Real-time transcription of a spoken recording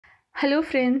Hello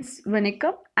friends,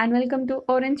 வணக்கம் and welcome to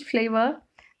orange flavour.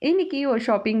 இன்னைக்கு ஒரு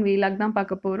ஷாப்பிங் வீலாக் தான்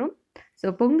பார்க்க போகிறோம்.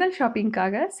 ஸோ பொங்கல்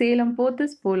ஷாப்பிங்காக சேலம்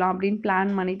போத்தஸ் போகலாம் அப்படின்னு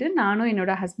பிளான் பண்ணிவிட்டு நானும்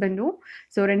என்னோட ஹஸ்பண்டும்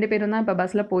ரெண்டு பேரும் தான் இப்போ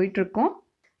பஸ்ஸில் போயிட்டுருக்கோம்.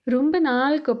 ரொம்ப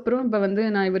நாளுக்கு அப்புறம் இப்போ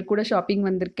நான் இவர் கூட ஷாப்பிங்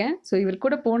வந்திருக்கேன். ஸோ இவர்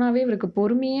கூட போனாவே இவருக்கு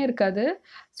பொறுமையே இருக்காது.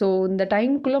 ஸோ இந்த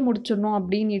டைமுக்குள்ளே முடிச்சிடணும்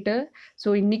அப்படின்ட்டு.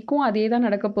 ஸோ இன்றைக்கும் அதே தான்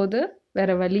நடக்க போகுது,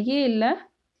 வேறு வழியே இல்லை.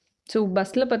 ஸோ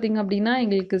பஸ்ஸில் பார்த்திங்க அப்படின்னா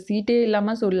எங்களுக்கு சீட்டே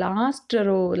இல்லாமல்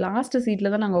லாஸ்ட்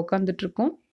சீட்டில் தான் நாங்கள்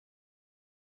உட்காந்துட்ருக்கோம்.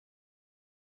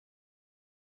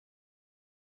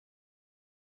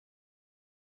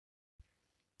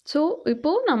 ஸோ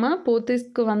இப்போது நம்ம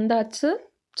போத்தீஸ்க்கு வந்தாச்சு.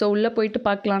 ஸோ உள்ளே போயிட்டு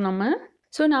பார்க்கலாம் நம்ம.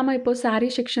 ஸோ நாம் இப்போது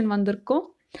சாரீ செக்ஷன் வந்திருக்கோம்.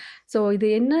 ஸோ இது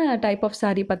என்ன டைப் ஆஃப்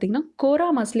சாரீ பார்த்திங்கன்னா கோரா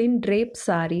மஸ்லின் ட்ரேப்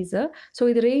சாரீஸு. ஸோ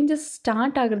இது ரேஞ்சஸ்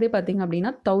ஸ்டார்ட் ஆகுறதே பார்த்திங்க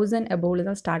அப்படின்னா 1000 அபோவில்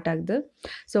தான் ஸ்டார்ட் ஆகுது.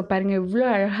 ஸோ பாருங்கள் எவ்வளோ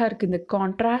அழகாக இருக்குது இந்த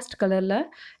கான்ட்ராஸ்ட் கலரில்.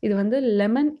 இது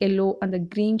லெமன் எல்லோ அந்த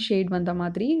க்ரீன் ஷேட் வந்த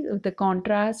மாதிரி வித்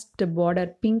கான்ட்ராஸ்ட்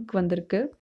பார்டர் பிங்க் வந்திருக்கு.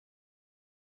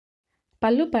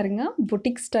 பல்லு பாருங்கள்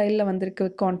புட்டிக் ஸ்டைலில் வந்திருக்கு,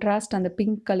 கான்ட்ராஸ்ட் அந்த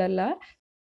பிங்க் கலரில்.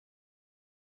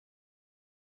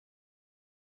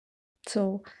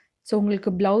 ஸோ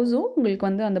உங்களுக்கு ப்ளவுஸும்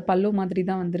உங்களுக்கு அந்த பல்லு மாதிரி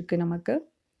தான் வந்திருக்கு நமக்கு.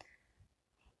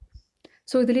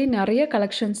 ஸோ இதுலேயே நிறைய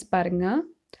கலெக்ஷன்ஸ் பாருங்கள்.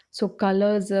 ஸோ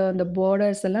கலர்ஸு அந்த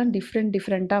பார்டர்ஸ் எல்லாம்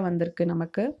டிஃப்ரெண்ட்டாக வந்திருக்கு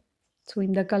நமக்கு. ஸோ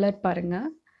இந்த கலர் பாருங்கள்.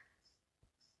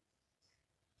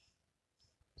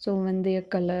 ஸோ வெந்தய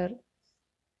colour,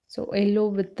 so yellow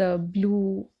with blue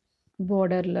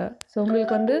பார்டரில். ஸோ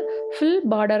உங்களுக்கு ஃபுல்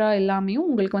பார்டராக எல்லாமேயும்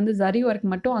உங்களுக்கு ஜரி ஒர்க்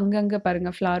மட்டும் அங்கங்கே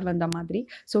பாருங்கள் ஃப்ளார் வந்த மாதிரி.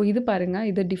 ஸோ இது பாருங்கள்,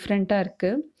 இது டிஃப்ரெண்ட்டாக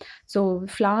இருக்குது. ஸோ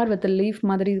ஃப்ளார் வித் லீஃப்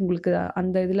மாதிரி உங்களுக்கு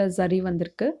அந்த இதில் ஜரி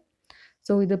வந்திருக்கு.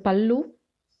 ஸோ இது பல்லு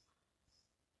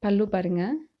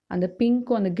பாருங்கள், அந்த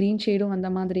பிங்க்கும் அந்த க்ரீன் ஷேடும்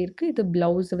வந்த மாதிரி இருக்குது. இது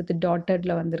ப்ளவுஸ் வித்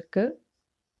டாட்டடில் வந்திருக்கு.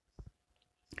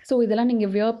 ஸோ இதெல்லாம்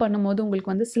நீங்கள் வியர் பண்ணும்போது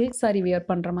உங்களுக்கு சில்க் சாரீ வியர்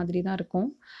பண்ணுற மாதிரி தான் இருக்கும்.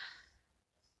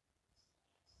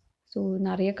 ஸோ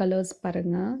நிறைய கலர்ஸ்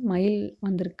பாருங்கள், மயில்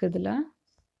வந்திருக்கு இதில்.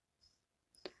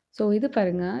 ஸோ இது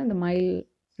பாருங்கள், இந்த மயில்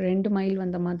 2 மயில்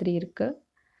வந்த மாதிரி இருக்குது.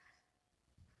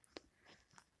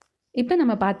 இப்போ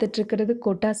நம்ம பார்த்துட்ருக்கிறது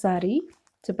கோட்டா சாரீ.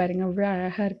 ஸோ பாருங்கள் இவ்வளோ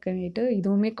அழகாக இருக்குன்னுட்டு.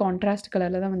 இதுவுமே கான்ட்ராஸ்ட்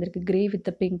கலரில் தான் வந்திருக்கு, க்ரே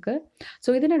வித் பிங்க்கு.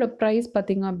 ஸோ இதனோட ப்ரைஸ்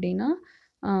பார்த்திங்க அப்படின்னா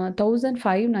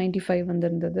 1595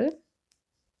 வந்திருந்தது.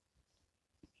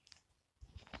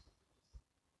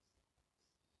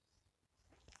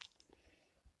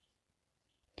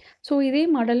 ஸோ இதே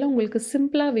மாடலில் உங்களுக்கு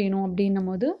சிம்பிளாக வேணும் அப்படின்னும்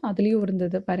போது அதுலேயும்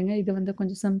இருந்தது பாருங்கள். இது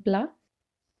கொஞ்சம் சிம்பிளாக.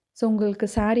 ஸோ உங்களுக்கு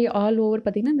சாரீ ஆல் ஓவர்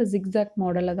பார்த்திங்கன்னா இந்த ஜிக்ஸாக்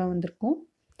மாடலில் தான் வந்திருக்கும்.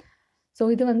 ஸோ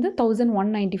இது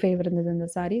 1195 இருந்தது இந்த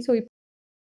சாரீ. ஸோ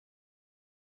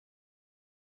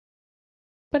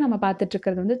இப்போ நம்ம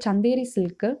பார்த்துட்ருக்கிறது சந்தேரி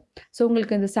சில்க்கு. ஸோ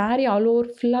உங்களுக்கு இந்த சாரீ ஆல் ஓவர்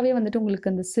ஃபுல்லாகவே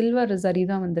உங்களுக்கு அந்த சில்வர் சரி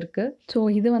தான் வந்திருக்கு. ஸோ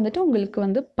இது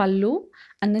உங்களுக்கு பல்லு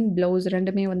அண்ட் தென் ப்ளவுஸ்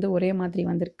ரெண்டுமே ஒரே மாதிரி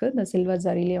வந்திருக்கு, இந்த சில்வர்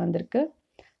சரிலே வந்திருக்கு.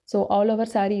 ஸோ ஆல் ஓவர்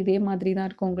சாரீ இதே மாதிரி தான்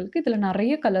இருக்கும் உங்களுக்கு. இதில்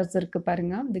நிறைய கலர்ஸ் இருக்குது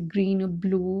பாருங்கள், இந்த க்ரீனு,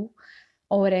 ப்ளூ,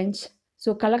 ஆரஞ்ச். ஸோ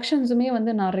கலெக்ஷன்ஸுமே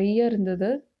நிறைய இருந்தது,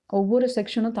 ஒவ்வொரு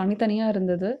செக்ஷனும் தனித்தனியாக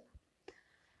இருந்தது.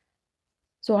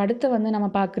 ஸோ அடுத்து நம்ம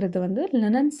பார்க்குறது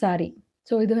லினன் சாரீ.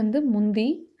 ஸோ இது முந்தி,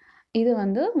 இது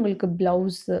உங்களுக்கு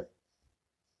ப்ளவுஸு.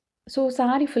 ஸோ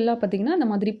சாரீ ஃபுல்லாக பார்த்திங்கன்னா அந்த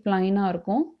மாதிரி ப்ளைனாக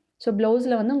இருக்கும். ஸோ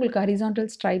ப்ளவுஸில் உங்களுக்கு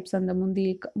ஹரிசாண்டல் ஸ்ட்ரைப்ஸ் அந்த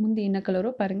முந்தி என்ன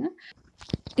கலரோ பாருங்கள்.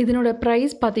 இதனோட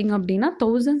ப்ரைஸ் பார்த்திங்க அப்படின்னா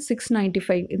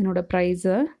 1695 இதனோட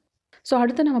ப்ரைஸு. ஸோ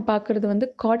அடுத்து நம்ம பார்க்குறது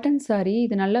காட்டன் சாரீ.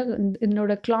 இது நல்லா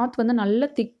இதனோட கிளாத்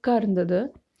நல்ல திக்காக இருந்தது.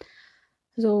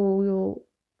 ஸோ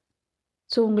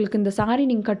உங்களுக்கு இந்த சாரீ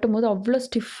நீங்கள் கட்டும்போது அவ்வளோ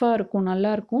ஸ்டிஃபாக இருக்கும்,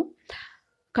 நல்லாயிருக்கும்.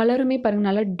 கலருமே பாருங்கள்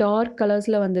நல்லா டார்க்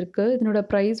கலர்ஸில் வந்திருக்கு. இதனோட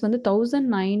ப்ரைஸ்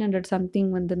 1900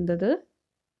 சம்திங் வந்திருந்தது.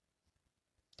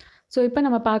 ஸோ இப்போ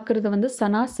நம்ம பார்க்குறது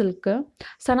சனா சில்க்கு.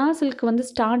 சனா சில்க்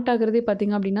ஸ்டார்ட் ஆகுறதே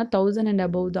பார்த்திங்க அப்படின்னா 1000 அண்ட்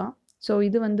அபவ் தான். ஸோ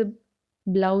இது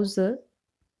ப்ளவுஸு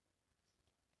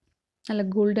நல்ல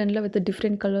கோல்டனில் வித்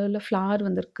டிஃப்ரெண்ட் கலரில் ஃப்ளார்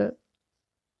வந்திருக்கு.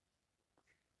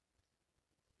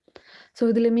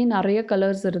 ஸோ இதுலேயுமே நிறைய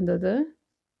கலர்ஸ் இருந்தது.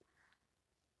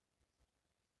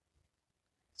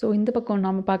 ஸோ இந்த பக்கம்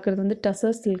நாம் பார்க்குறது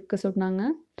டசர் சில்க்கு சொன்னாங்க.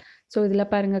 ஸோ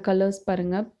இதில் பாருங்கள் கலர்ஸ்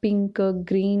பாருங்கள், பிங்க்கு,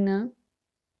 க்ரீனு.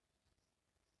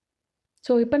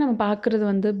 ஸோ இப்போ நம்ம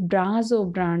பார்க்குறது பிராசோ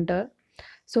பிராண்டு.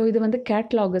 ஸோ இது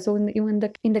கேட்லாகு. ஸோ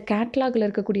இந்த கேட்லாகில்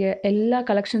இருக்கக்கூடிய எல்லா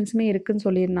கலெக்ஷன்ஸுமே இருக்குதுன்னு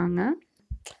சொல்லியிருந்தாங்க.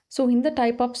 ஸோ இந்த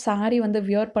டைப் ஆஃப் சாரீ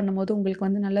வியர் பண்ணும்போது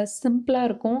உங்களுக்கு நல்லா சிம்பிளாக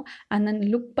இருக்கும். அண்ட் தென்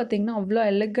லுக் பார்த்திங்கன்னா அவ்வளோ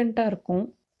எலகண்ட்டாக இருக்கும்.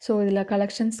 ஸோ இதில்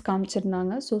கலெக்ஷன்ஸ்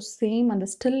காமிச்சிருந்தாங்க. ஸோ சேம் அந்த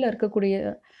ஸ்டில்லில் இருக்கக்கூடிய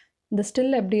இந்த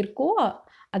ஸ்டில் எப்படி இருக்கோ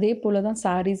அதே போல் தான்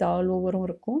சாரீஸ் ஆல் ஓவரும்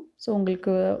இருக்கும். ஸோ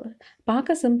உங்களுக்கு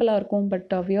பார்க்க சிம்பிளாக இருக்கும்,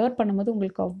 பட் வியர் பண்ணும்போது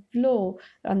உங்களுக்கு அவ்வளோ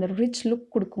அந்த ரிச் லுக்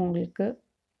கொடுக்கும் உங்களுக்கு.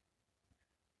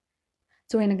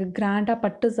 ஸோ எனக்கு கிராண்டாக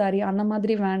பட்டு சாரி அந்த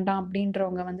மாதிரி வேண்டாம்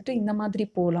அப்படின்றவங்க வந்துட்டு இந்த மாதிரி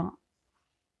போகலாம்.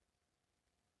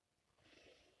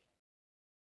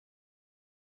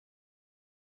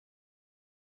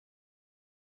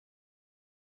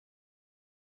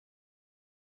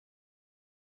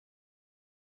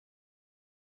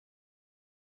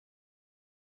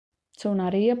 ஸோ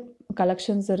நிறைய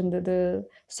கலெக்ஷன்ஸ் இருந்தது.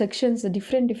 செக்ஷன்ஸ்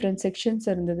டிஃப்ரெண்ட் செக்ஷன்ஸ்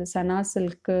இருந்தது. சனா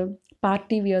silk,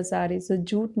 party wear sarees,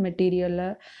 Jude material,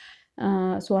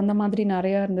 so அந்த மாதிரி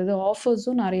நிறையா இருந்தது.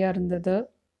 ஆஃபர்ஸும் நிறையா இருந்தது.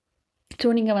 ஸோ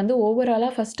நீங்கள் வந்து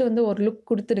ஓவராலாக ஃபஸ்ட்டு வந்து ஒரு லுக்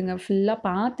கொடுத்துடுங்க. ஃபுல்லாக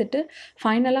பார்த்துட்டு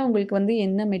ஃபைனலாக உங்களுக்கு வந்து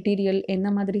என்ன மெட்டீரியல், என்ன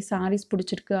மாதிரி சாரீஸ்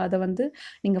பிடிச்சிருக்கு அதை வந்து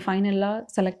நீங்கள் ஃபைனலாக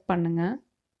செலக்ட் பண்ணுங்கள்.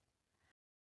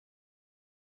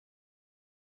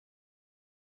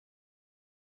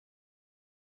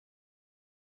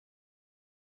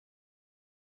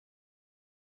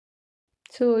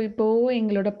 ஸோ இப்போது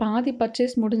எங்களோட பாதி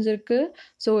பர்ச்சேஸ் முடிஞ்சிருக்கு.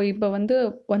 ஸோ இப்போ வந்து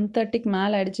 1:30க்கு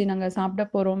மேலே ஆயிடுச்சு. நாங்கள் சாப்பிட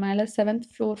போகிறோம் மேலே 7th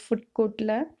ஃப்ளோர் ஃபுட்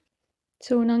கோர்ட்டில்.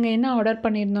 ஸோ நாங்கள் என்ன ஆர்டர்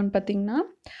பண்ணியிருந்தோம்னு பார்த்தீங்கன்னா,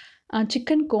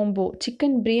 chicken combo,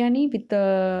 chicken biryani with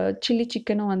chilli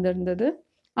சிக்கனும் வந்திருந்தது.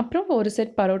 அப்புறம் ஒரு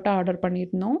செட் பரோட்டா ஆர்டர்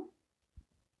பண்ணியிருந்தோம்.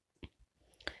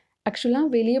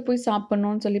 ஆக்சுவலாக வெளியே போய்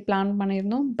சாப்பிட்ணுன்னு சொல்லி பிளான்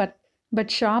பண்ணியிருந்தோம்.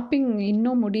 பட் ஷாப்பிங்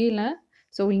இன்னும் முடியல.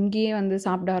 ஸோ இங்கேயே வந்து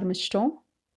சாப்பிட ஆரம்பிச்சிட்டோம்.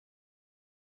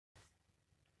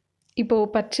 இப்போது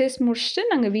பர்ச்சேஸ் முடிச்சுட்டு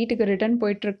நாங்கள் வீட்டுக்கு ரிட்டர்ன்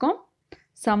போயிட்டுருக்கோம்.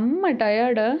 செம்ம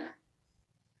டயர்டு.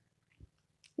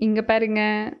 இங்கே பாருங்க.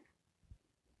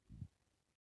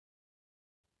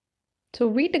 ஸோ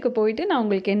வீட்டுக்கு போயிட்டு நான்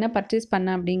உங்களுக்கு என்ன பர்ச்சேஸ்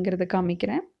பண்ணேன் அப்படிங்கிறத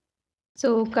காமிக்கிறேன். ஸோ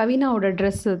கவினாவோட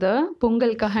ட்ரெஸ் இது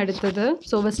பொங்கலுக்காக எடுத்தது.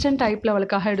 ஸோ வெஸ்டர்ன் டைப்பில்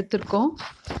அவளுக்காக எடுத்திருக்கோம்.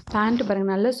 பேண்ட்டு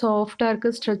பாருங்கள் நல்லா சாஃப்டாக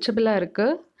இருக்குது, ஸ்ட்ரெச்சபிளாக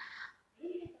இருக்குது.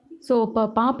 ஸோ இப்போ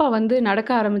பாப்பா வந்து நடக்க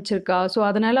ஆரம்பிச்சிருக்கா. ஸோ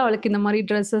அதனால் அவளுக்கு இந்த மாதிரி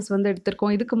ட்ரெஸ்ஸஸ் வந்து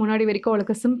எடுத்திருக்கோம். இதுக்கு முன்னாடி வரைக்கும்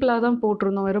அவளுக்கு சிம்பிளாக தான்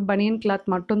போட்டிருந்தோம். வெறும் பனியன் கிளாத்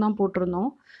மட்டும் தான் போட்டிருந்தோம்.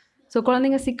 ஸோ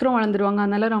குழந்தைங்க சீக்கிரம் வளர்ந்துருவாங்க.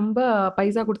 அதனால் ரொம்ப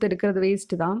பைசா கொடுத்து எடுக்கிறது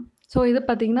வேஸ்ட்டு தான். ஸோ இது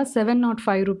பார்த்திங்கன்னா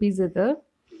 705 rupees இது.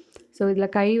 ஸோ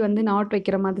இதில் கை வந்து நாட்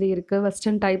வைக்கிற மாதிரி இருக்குது.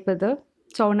 வெஸ்டர்ன் டைப் இது.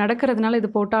 ஸோ அவள் நடக்கிறதுனால இது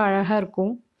போட்டால் அழகாக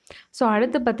இருக்கும். ஸோ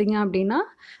அடுத்து பார்த்திங்க அப்படின்னா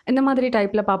இந்த மாதிரி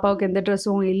டைப்பில் பாப்பாவுக்கு எந்த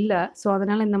ட்ரெஸ்ஸும் இல்லை. ஸோ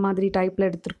அதனால் இந்த மாதிரி டைப்பில்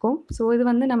எடுத்திருக்கோம். ஸோ இது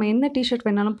வந்து நம்ம என்ன டிஷர்ட்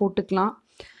வேணாலும் போட்டுக்கலாம்.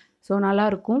 ஸோ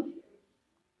நல்லாயிருக்கும்.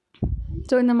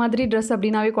 ஸோ இந்த மாதிரி ட்ரெஸ்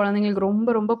அப்படின்னாவே குழந்தைங்களுக்கு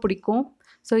ரொம்ப ரொம்ப பிடிக்கும்.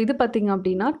 ஸோ இது பார்த்திங்க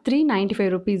அப்படின்னா 395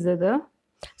 rupees இது.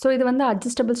 ஸோ இது வந்து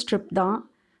அட்ஜஸ்டபிள் ஸ்ட்ரிப் தான்.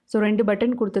 ஸோ 2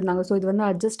 பட்டன் கொடுத்துருந்தாங்க. ஸோ இது வந்து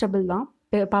அட்ஜஸ்டபிள் தான்.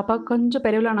 பாப்பா கொஞ்சம்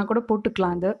பெரியவளானா கூட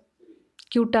போட்டுக்கலாம். இது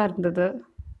க்யூட்டாக இருந்தது.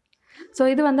 ஸோ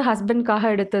இது வந்து ஹஸ்பண்ட்காக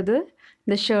எடுத்தது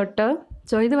இந்த ஷர்ட்டு.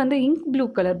 ஸோ இது வந்து ink blue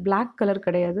colour, black colour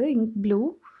கிடையாது, இங்க் ப்ளூ.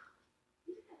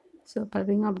 ஸோ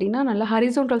பார்த்திங்க அப்படின்னா நல்லா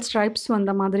ஹரிசோண்டல் ஸ்ட்ரைப்ஸ்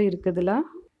வந்த மாதிரி இருக்குதுல.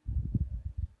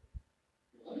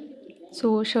 ஸோ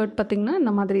ஷர்ட் பார்த்திங்கன்னா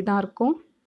இந்த மாதிரி தான் இருக்கும்.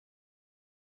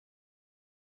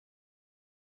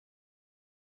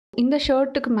 இந்த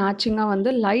ஷர்ட்டுக்கு மேட்சிங்காக வந்து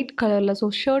லைட் கலரில், ஸோ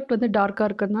ஷர்ட் வந்து டார்க்காக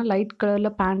இருக்கிறதுனால லைட்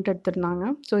கலரில் பேண்ட் எடுத்திருந்தாங்க.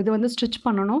 ஸோ இது வந்து ஸ்டிச்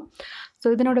பண்ணணும். ஸோ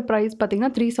இதனோட ப்ரைஸ்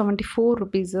பார்த்திங்கன்னா 374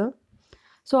 rupees.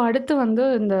 ஸோ அடுத்து வந்து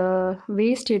இந்த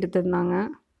வேஸ்ட் எடுத்திருந்தாங்க.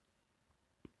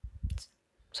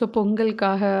 ஸோ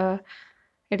பொங்கலுக்காக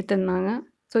எடுத்திருந்தாங்க.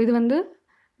 ஸோ இது வந்து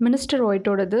மினிஸ்டர்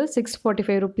ஒயிட்டோடது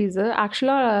 645 rupees.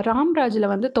 ஆக்சுவலாக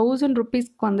ராம்ராஜில் வந்து 1000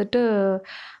 rupeesக்கு வந்துட்டு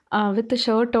வித்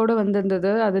ஷர்ட்டோடு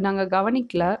வந்திருந்தது. அது நாங்கள்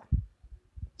கவனிக்கல.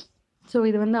 ஸோ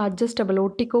இது வந்து அட்ஜஸ்டபிள்,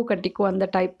 ஒட்டிக்கோ கட்டிக்கோ அந்த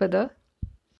டைப் இது.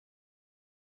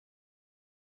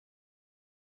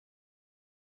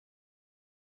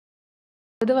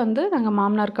 இது வந்து நாங்கள்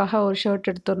மாமனாருக்காக ஒரு ஷர்ட்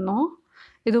எடுத்திருந்தோம்.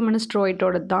 இதுவும் மினிஸ்டர்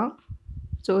ஒயிட்டோடது தான்.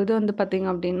 ஸோ இது வந்து பார்த்திங்க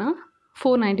அப்படின்னா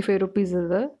 495 rupees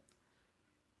இது.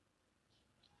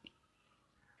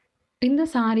 இந்த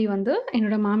சாரீ வந்து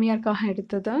என்னோடய மாமியாருக்காக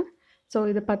எடுத்தது. ஸோ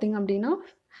இது பார்த்திங்க அப்படின்னா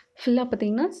ஃபுல்லாக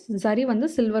பார்த்திங்கன்னா சரி வந்து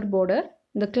சில்வர் பார்டர்.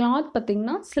 இந்த கிளாத்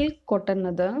பார்த்திங்கன்னா சில்க் காட்டன்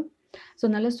அது. ஸோ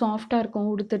நல்லா சாஃப்டாக இருக்கும்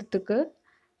உடுத்துறதுக்கு.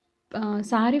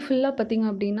 சாரீ ஃபுல்லாக பார்த்திங்க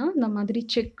அப்படின்னா இந்த மாதிரி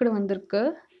செக்குடு வந்திருக்கு,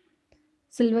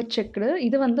 சில்வர் செக்குடு.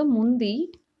 இது வந்து முந்தி.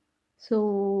 ஸோ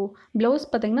ப்ளவுஸ்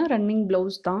பார்த்திங்கன்னா ரன்னிங்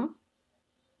ப்ளவுஸ் தான்.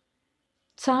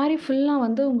 சாரீ ஃபுல்லாக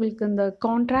வந்து உங்களுக்கு இந்த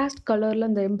கான்ட்ராஸ்ட் கலரில்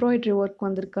இந்த எம்ப்ராய்ட்ரி ஒர்க்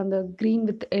வந்திருக்கு, அந்த க்ரீன்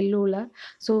வித் எல்லோவில்.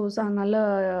 ஸோ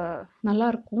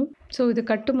நல்லாயிருக்கும். ஸோ இது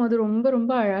கட்டும் போது ரொம்ப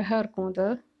ரொம்ப அழகாக இருக்கும் அது.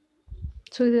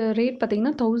 ஸோ இது ரேட்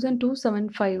பார்த்திங்கன்னா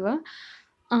 1275.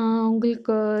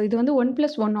 உங்களுக்கு இது வந்து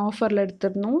 1+1 ஆஃபரில்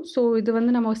எடுத்துருந்தோம். ஸோ இது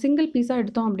வந்து நம்ம சிங்கிள் பீஸாக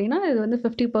எடுத்தோம் அப்படின்னா இது வந்து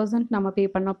 50% நம்ம பே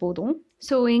பண்ணால் போதும்.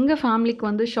 ஸோ எங்கள் ஃபேமிலிக்கு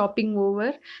வந்து ஷாப்பிங்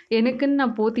ஓவர். எனக்குன்னு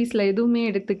நான் போத்தீஸில் எதுவுமே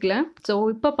எடுத்துக்கல. ஸோ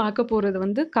இப்போ பார்க்க போகிறது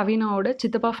வந்து கவினாவோட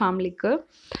சித்தப்பா ஃபேமிலிக்கு.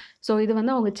 ஸோ இது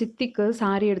வந்து அவங்க சித்திக்கு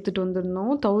சாரீ எடுத்துகிட்டு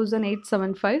வந்திருந்தோம்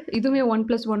 1875. இதுவுமே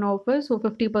 1+1 ஆஃபர். ஸோ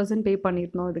 50% பே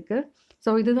பண்ணியிருந்தோம் இதுக்கு.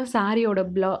 ஸோ இதுதான் சாரியோட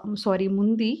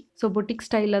முந்தி. ஸோ பொட்டிக்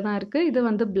ஸ்டைலில் தான் இருக்குது. இது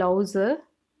வந்து ப்ளவுஸு.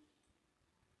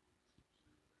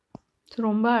 ஸோ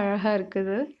ரொம்ப அழகாக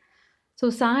இருக்குது. ஸோ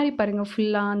சாரி பாருங்கள்,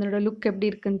 ஃபுல்லாக அதனோட லுக் எப்படி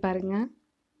இருக்குன்னு பாருங்கள்.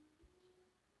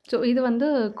 ஸோ இது வந்து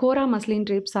கோரா மஸ்லின்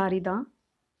ட்ரேப் சாரி தான்.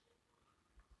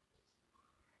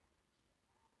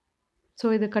 ஸோ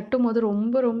இது கட்டும்போது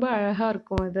ரொம்ப ரொம்ப அழகாக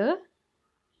இருக்கும் இது.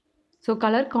 ஸோ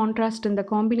கலர் கான்ட்ராஸ்ட் இந்த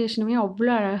காம்பினேஷனுமே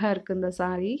அவ்வளோ அழகாக இருக்குது இந்த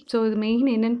சாரீ. ஸோ இது மெயின்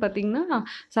என்னென்னு பார்த்தீங்கன்னா,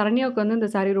 சரண்யாவுக்கு வந்து இந்த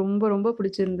சாரீ ரொம்ப ரொம்ப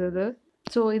பிடிச்சிருந்தது.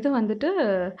 ஸோ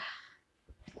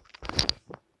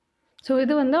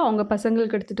இது வந்து அவங்க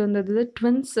பசங்களுக்கு எடுத்துகிட்டு வந்தது.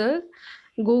 Twins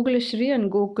கோகுலஸ்ரீ and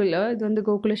Gokul. இது வந்து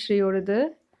கோகுலஸ்ரீயோடது.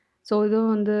 ஸோ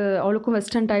இதுவும் வந்து அவளுக்கும்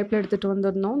வெஸ்டர்ன் டைப்பில் எடுத்துகிட்டு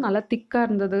வந்திருந்தோம். நல்லா திக்காக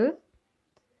இருந்தது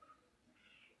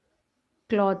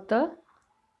கிளாத்து.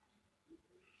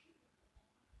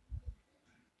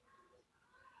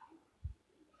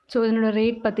 ஸோ இதனோட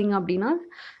ரேட் பார்த்திங்க அப்படின்னா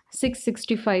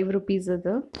 665 ருபீஸ்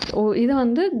இது. இது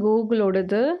வந்து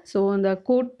கோகுலோடது. ஸோ இந்த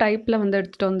கோட் டைப்பில் வந்து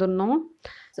எடுத்துகிட்டு வந்துருந்தோம்.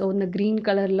 ஸோ இந்த க்ரீன்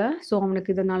கலரில். ஸோ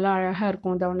அவனுக்கு இது நல்லா அழகாக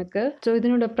இருக்கும் இது அவனுக்கு. ஸோ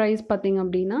இதனோட ப்ரைஸ் பார்த்திங்க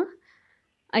அப்படின்னா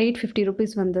 850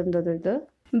 ருபீஸ் வந்துருந்தது. இது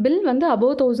பில் வந்து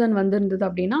அபோவ் 1000 வந்திருந்தது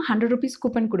அப்படின்னா 100 ருபீஸ்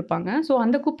கூப்பன் கொடுப்பாங்க. ஸோ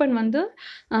அந்த கூப்பன் வந்து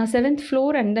 7th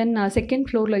floor and then 2nd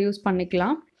ஃப்ளோரில் யூஸ்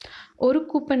பண்ணிக்கலாம். ஒரு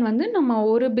கூப்பன் வந்து நம்ம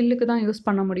ஒரு பில்லுக்கு தான் யூஸ்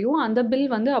பண்ண முடியும். அந்த பில்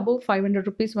வந்து அபோவ் 500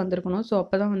 ருபீஸ் வந்திருக்கணும். ஸோ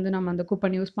அப்போ தான் வந்து நம்ம அந்த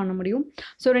கூப்பன் யூஸ் பண்ண முடியும்.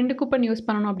 ஸோ 2 கூப்பன் யூஸ்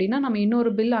பண்ணணும் அப்படின்னா நம்ம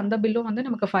இன்னொரு பில், அந்த பில்லும் வந்து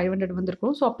நமக்கு 500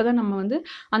 வந்திருக்கும். ஸோ அப்போ தான் நம்ம வந்து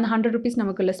அந்த 100 ருபீஸ்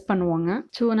நமக்கு லெஸ் பண்ணுவாங்க.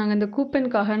 ஸோ நாங்கள் இந்த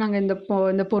கூப்பனுக்காக நாங்கள்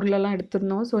இந்த பொருளெல்லாம்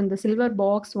எடுத்திருந்தோம். ஸோ இந்த சில்வர்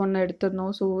பாக்ஸ் ஒன்று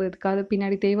எடுத்திருந்தோம். ஸோ இதுக்காக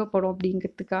பின்னாடி தேவைப்படும்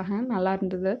அப்படிங்கிறதுக்காக நல்லா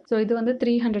இருந்தது. ஸோ இது வந்து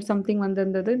 300 சம்திங்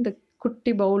வந்திருந்தது. இந்த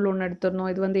குட்டி பவுல் ஒன்று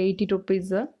எடுத்திருந்தோம். இது வந்து 80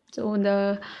 ருபீஸு. ஸோ இந்த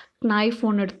நைஃப்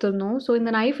ஒன்று எடுத்திருந்தோம். ஸோ இந்த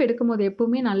நைஃப் எடுக்கும்போது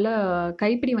எப்போவுமே நல்ல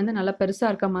கைப்பிடி வந்து நல்லா பெருசாக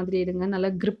இருக்க மாதிரி எடுங்க. நல்லா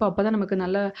க்ரிப், அப்போ தான் நமக்கு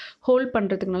நல்லா ஹோல்ட்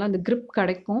பண்ணுறதுக்கு நல்லா அந்த க்ரிப்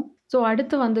கிடைக்கும். ஸோ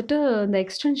அடுத்து வந்துட்டு இந்த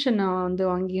எக்ஸ்டென்ஷன் வந்து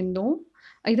வாங்கியிருந்தோம்.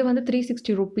 இது வந்து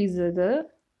 360 ருபீஸ் இது.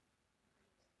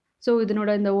 ஸோ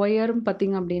இதனோட இந்த ஒயரும்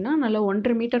பார்த்திங்க அப்படின்னா நல்லா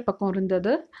 1.5 மீட்டர் பக்கம்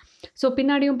இருந்தது. ஸோ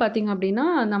பின்னாடியும் பார்த்திங்க அப்படின்னா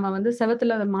நம்ம வந்து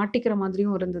செவத்தில் மாட்டிக்கிற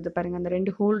மாதிரியும் இருந்தது. பாருங்கள், அந்த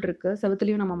 2 ஹோல் இருக்குது.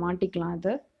 செவத்துலேயும் நம்ம மாட்டிக்கலாம்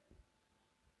இது.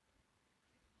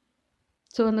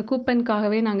 ஸோ அந்த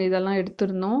கூப்பனுக்காகவே நாங்கள் இதெல்லாம்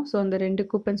எடுத்திருந்தோம். ஸோ அந்த 2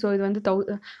 கூப்பன். ஸோ இது வந்து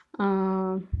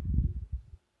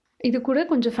இது கூட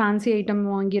கொஞ்சம் ஃபேன்சி ஐட்டம்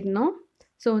வாங்கியிருந்தோம்.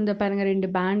 ஸோ இந்த பாருங்கள், 2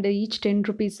 பேண்டு, ஈச் 10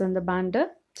 ருபீஸ் அந்த பேண்டு.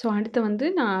 ஸோ அடுத்து வந்து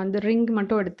நான் அந்த ரிங்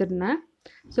மட்டும் எடுத்திருந்தேன்.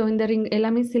 ஸோ இந்த ரிங்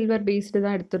எல்லாமே சில்வர் பேஸ்டு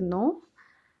தான் எடுத்திருந்தோம்.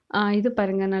 இது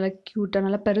பாருங்கள், நல்லா க்யூட்டாக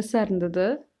நல்லா பெருசாக இருந்தது.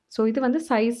 ஸோ இது வந்து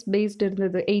சைஸ் பேஸ்டு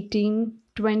இருந்தது. 18,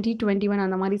 20, 21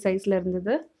 அந்த மாதிரி சைஸில்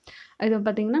இருந்தது. இது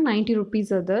பார்த்திங்கன்னா 90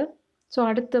 ருபீஸ் அது. ஸோ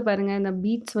அடுத்து பாருங்கள், இந்த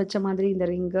பீட்ஸ் வச்ச மாதிரி இந்த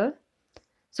ரிங்கு.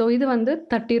 ஸோ இது வந்து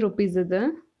 30 ருபீஸ் இது.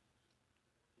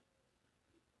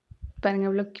 பாருங்கள்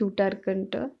எவ்வளோ க்யூட்டாக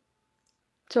இருக்குன்ட்டு.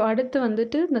 ஸோ அடுத்து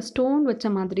வந்துட்டு இந்த ஸ்டோன் வச்ச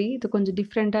மாதிரி இது கொஞ்சம்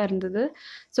டிஃப்ரெண்ட்டாக இருந்தது.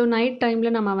 ஸோ நைட்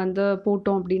டைமில் நம்ம வந்து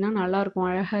போட்டோம் அப்படின்னா நல்லாயிருக்கும்,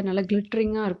 அழகாக நல்லா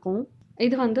கிளிட்ரிங்காக இருக்கும்.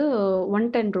 இது வந்து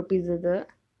 110 ருபீஸ் இது.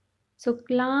 ஸோ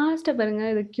லாஸ்ட்டாக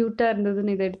பாருங்கள், இது க்யூட்டாக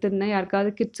இருந்ததுன்னு இதை எடுத்திருந்தேன்.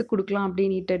 யாருக்காவது கிட்ஸுக்கு கொடுக்கலாம்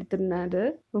அப்படின்ட்டு எடுத்திருந்தேன். அது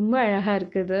ரொம்ப அழகாக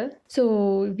இருக்குது. ஸோ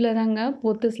இவ்வளோதாங்க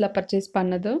போத்தீஸில் பர்ச்சேஸ்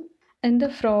பண்ணது. இந்த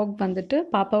ஃப்ராக் வந்துட்டு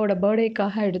பாப்பாவோட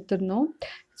பர்த்டேக்காக எடுத்திருந்தோம்.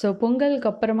 ஸோ பொங்கலுக்கு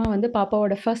அப்புறமா வந்து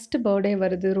பாப்பாவோட ஃபஸ்ட்டு பர்த்டே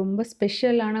வருது. ரொம்ப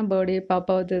ஸ்பெஷலான பர்த்டே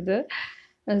பாப்பாவது இது.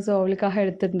 ஸோ அவளுக்காக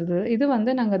எடுத்திருந்தது. இது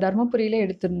வந்து நாங்கள் தர்மபுரியில்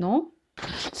எடுத்திருந்தோம்.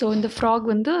 ஸோ இந்த ஃப்ராக்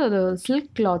வந்து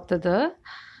சில்க் கிளாத். அது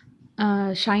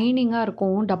ஷைனிங்காக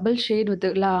இருக்கும். Double shade with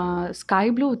sky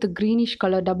blue with greenish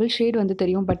colour double shade வந்து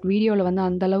தெரியும். பட் வீடியோவில் வந்து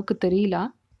அந்தளவுக்கு தெரியல.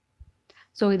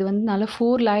 ஸோ இது வந்து நல்லா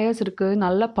 4 லேயர்ஸ் இருக்குது.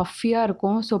 நல்லா பஃபியாக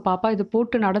இருக்கும். ஸோ பாப்பா இது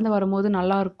போட்டு நடந்து வரும்போது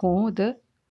நல்லாயிருக்கும். இது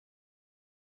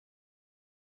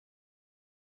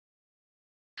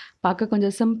பார்க்க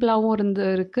கொஞ்சம் சிம்பிளாகவும்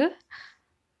இருக்குது.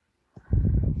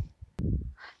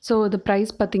 ஸோ இது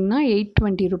ப்ரைஸ் பார்த்திங்கன்னா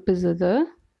 820 ருபீஸ் இது.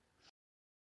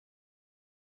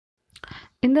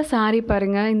 இந்த சாரீ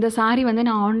பாருங்கள். இந்த சாரீ வந்து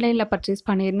நான் ஆன்லைனில் பர்ச்சேஸ்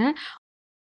பண்ணியிருந்தேன்.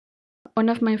 One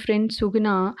of my friends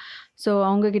Suguna. So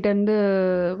அவங்கக்கிட்டேருந்து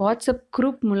WhatsApp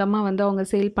group மூலமாக வந்து அவங்க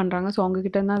சேல் பண்ணுறாங்க. ஸோ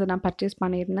அவங்கக்கிட்டேருந்து அதை நான் பர்ச்சேஸ்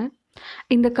பண்ணியிருந்தேன்.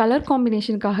 இந்த கலர்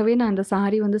காம்பினேஷனுக்காகவே நான் இந்த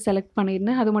சாரீ வந்து செலக்ட்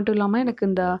பண்ணியிருந்தேன். அது மட்டும் இல்லாமல் எனக்கு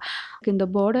இந்த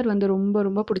பார்டர் வந்து ரொம்ப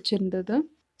ரொம்ப பிடிச்சிருந்தது.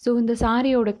 ஸோ இந்த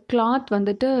சாரியோட கிளாத்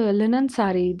வந்துட்டு லினன்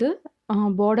சாரீ இது.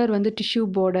 பார்டர் வந்து டிஷ்யூ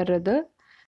பார்டர் இது.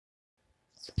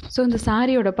 ஸோ இந்த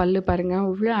சாரியோட பல்லு பாருங்கள்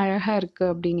அவ்வளோ அழகாக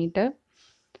இருக்குது அப்படின்ட்டு.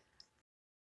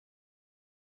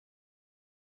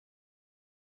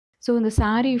 ஸோ இந்த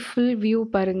சாரீ ஃபுல் வியூ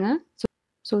பாருங்கள்.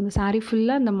 ஸோ இந்த சாரீ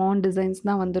ஃபுல்லாக இந்த மான் டிசைன்ஸ்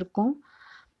தான் வந்திருக்கும்.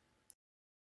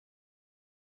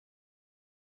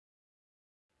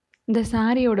 இந்த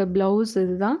சாரியோட ப்ளவுஸ்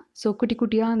இதுதான். ஸோ குட்டி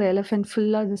குட்டியாக அந்த எலிஃபென்ட்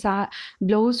ஃபுல்லாக இந்த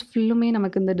ப்ளவுஸ் ஃபுல்லுமே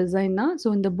நமக்கு இந்த டிசைன் தான். ஸோ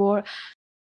இந்த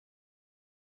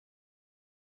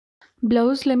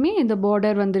ப்ளவுஸ்லையுமே இந்த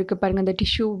பார்டர் வந்திருக்கு பாருங்கள், இந்த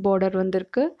டிஷ்யூ பார்டர்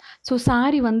வந்திருக்கு. ஸோ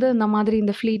சாரி வந்து இந்த மாதிரி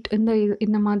இந்த ஃப்ளீட்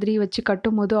இந்த மாதிரி வச்சு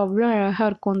கட்டும்போது அவ்வளோ அழகாக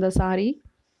இருக்கும் இந்த சாரி.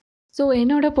 ஸோ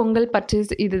என்னோட பொங்கல்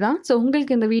பர்ச்சேஸ் இதுதான். ஸோ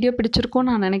உங்களுக்கு இந்த வீடியோ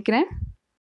பிடிச்சிருக்கும்னு நான் நினைக்கிறேன்.